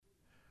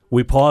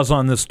We pause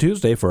on this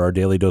Tuesday for our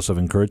daily dose of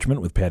encouragement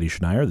with Patty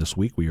Schneier. This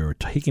week we are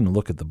taking a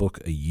look at the book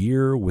A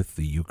Year with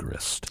the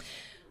Eucharist.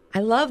 I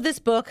love this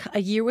book,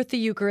 A Year with the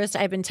Eucharist.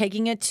 I've been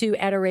taking it to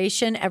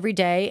adoration every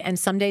day, and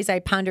some days I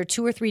ponder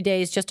 2 or 3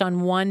 days just on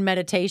one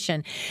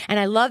meditation. And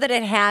I love that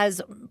it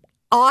has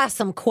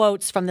awesome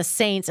quotes from the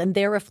saints and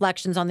their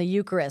reflections on the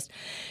Eucharist.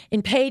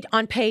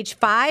 On page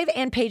 5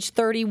 and page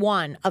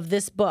 31 of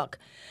this book,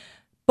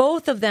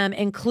 both of them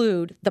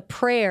include the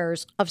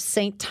prayers of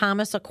St.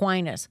 Thomas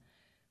Aquinas.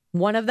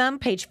 One of them,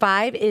 page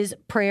 5, is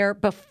prayer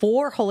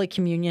before Holy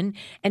Communion,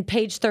 and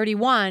page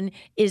 31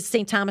 is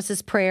St.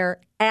 Thomas's prayer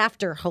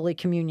after Holy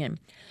Communion.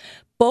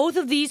 Both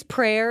of these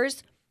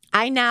prayers,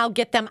 I now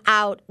get them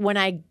out when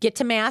I get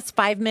to Mass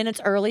 5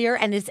 minutes earlier,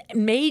 and it's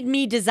made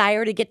me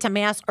desire to get to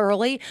Mass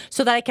early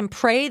so that I can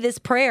pray this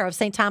prayer of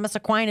St. Thomas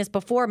Aquinas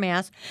before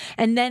Mass.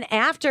 And then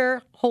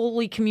after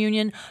Holy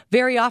Communion,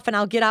 very often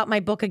I'll get out my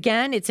book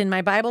again. It's in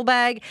my Bible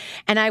bag,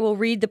 and I will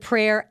read the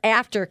prayer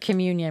after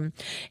communion.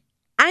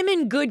 I'm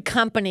in good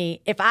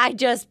company if I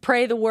just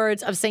pray the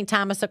words of St.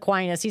 Thomas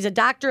Aquinas. He's a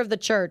doctor of the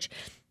church.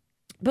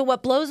 But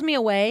what blows me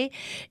away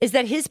is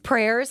that his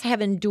prayers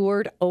have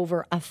endured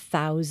over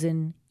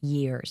 1,000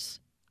 years.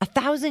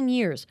 1,000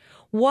 years.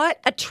 What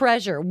a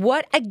treasure.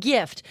 What a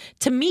gift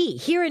to me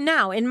here and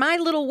now in my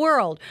little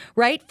world,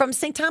 right? From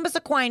St. Thomas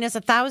Aquinas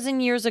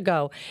 1,000 years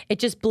ago. It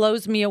just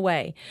blows me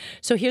away.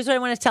 So here's what I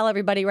want to tell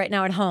everybody right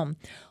now at home.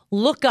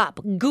 Look up,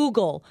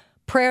 Google,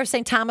 Prayer of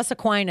St. Thomas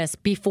Aquinas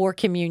before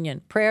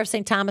communion. Prayer of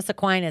St. Thomas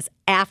Aquinas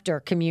after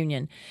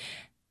communion.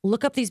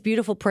 Look up these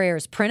beautiful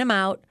prayers. Print them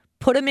out.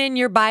 Put them in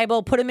your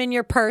Bible. Put them in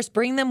your purse.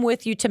 Bring them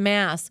with you to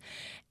Mass.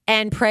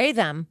 And pray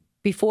them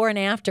before and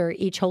after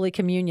each Holy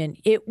Communion.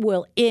 It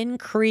will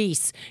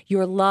increase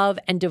your love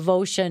and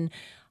devotion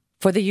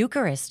for the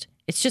Eucharist.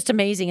 It's just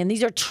amazing. And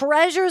these are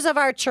treasures of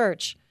our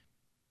church.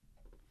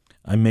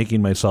 I'm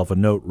making myself a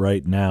note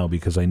right now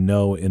because I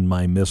know in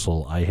my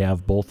missal I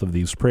have both of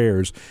these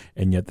prayers,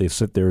 and yet they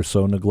sit there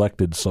so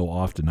neglected so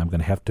often. I'm going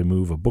to have to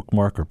move a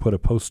bookmark or put a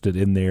Post-it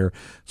in there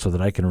so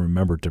that I can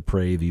remember to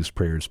pray these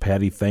prayers.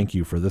 Patty, thank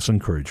you for this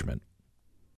encouragement.